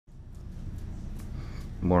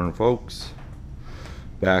Morning, folks.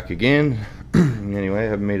 Back again. Anyway, I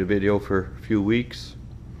haven't made a video for a few weeks.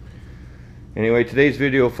 Anyway, today's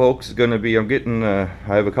video, folks, is going to be, I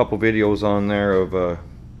have a couple videos on there of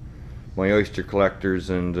my oyster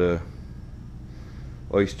collectors and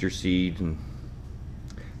oyster seed and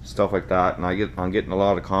stuff like that, and I'm getting a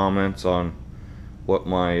lot of comments on what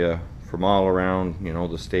my from all around, you know,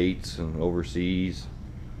 the states and overseas,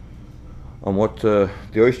 on what the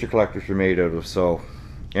oyster collectors are made out of. So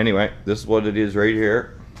anyway, this is what it is right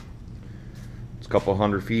here. It's a couple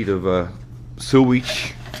 100 feet of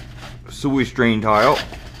sewage drain tile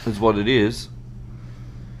is what it is.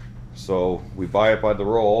 So we buy it by the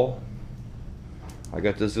roll. I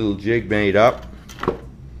got this little jig made up.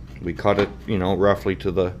 We cut it, you know, roughly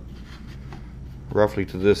to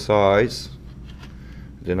this size.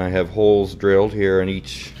 Then I have holes drilled here on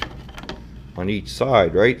each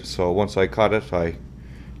side, right? So once I cut it, I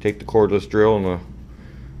take the cordless drill and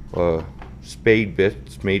a spade bit.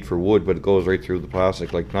 It's made for wood, but it goes right through the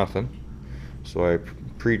plastic like nothing. So I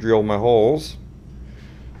pre-drill my holes,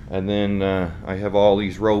 and then I have all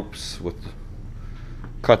these ropes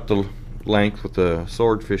cut the length with a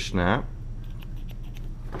swordfish snap.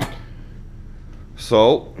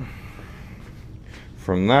 So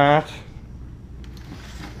from that,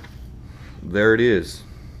 there it is.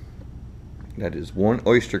 That is one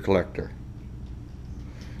oyster collector.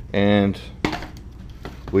 And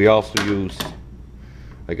we also use,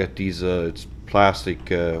 I got these it's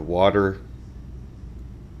plastic water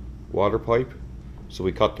pipe, so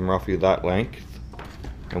we cut them roughly that length,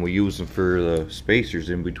 and we use them for the spacers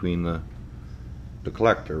in between the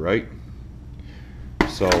collector, right?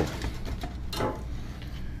 So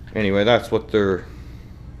anyway, that's what they're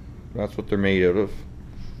made out of.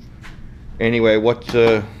 Anyway,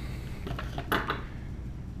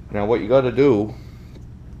 now what you got to do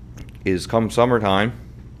is, come summertime,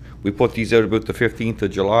 we put these out about the 15th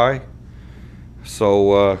of July.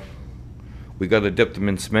 So we got to dip them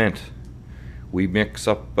in cement. We mix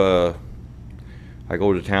up. I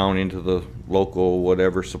go to town into the local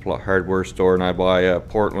whatever hardware store, and I buy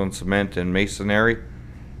Portland cement and masonry.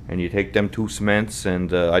 And you take them two cements,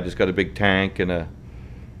 and I just got a big tank and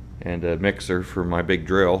a mixer for my big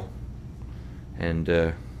drill,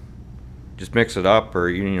 and just mix it up, or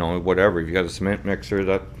you know, whatever. If you got a cement mixer,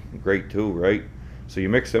 that's great too, right? So you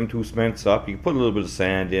mix them two cements up. You can put a little bit of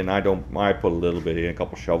sand in. I put a little bit in, a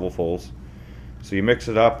couple shovelfuls. So you mix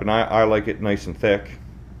it up, and I like it nice and thick.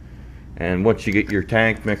 And once you get your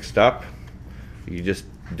tank mixed up, you just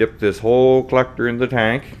dip this whole collector in the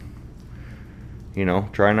tank. You know,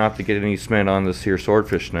 try not to get any cement on this here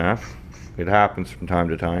swordfish snap. It happens from time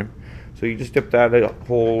to time. So you just dip that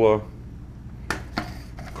whole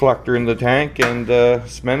collector in the tank and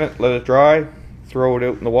cement it, let it dry, throw it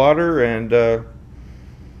out in the water, and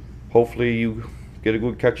hopefully you get a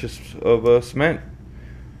good catch of cement.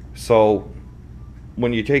 So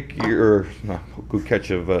when you take your good catch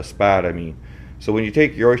of SPAT, I mean. So when you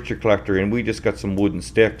take your oyster collector in, we just got some wooden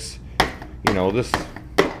sticks. You know, this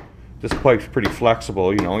pipe's pretty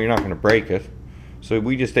flexible, you know, you're not going to break it. So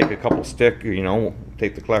we just take a couple stick, you know,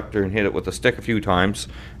 take the collector and hit it with a stick a few times,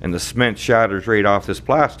 and the cement shatters right off this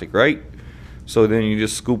plastic, right? So then you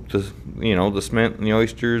just scoop the, you know, the cement and the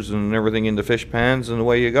oysters and everything into fish pans, and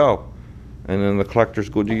away you go. And then the collector's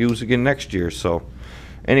good to use again next year. So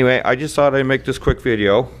anyway, I just thought I'd make this quick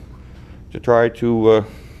video to try to,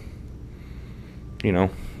 you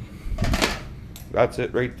know, that's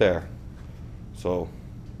it right there. So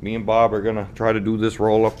me and Bob are gonna try to do this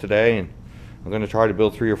roll up today, and I'm gonna try to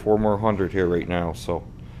build 3 or 4 more 100 here right now. So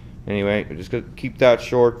anyway, I'm just gonna keep that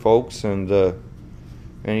short, folks, and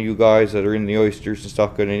any of you guys that are in the oysters and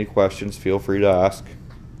stuff got any questions, feel free to ask.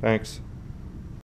 Thanks.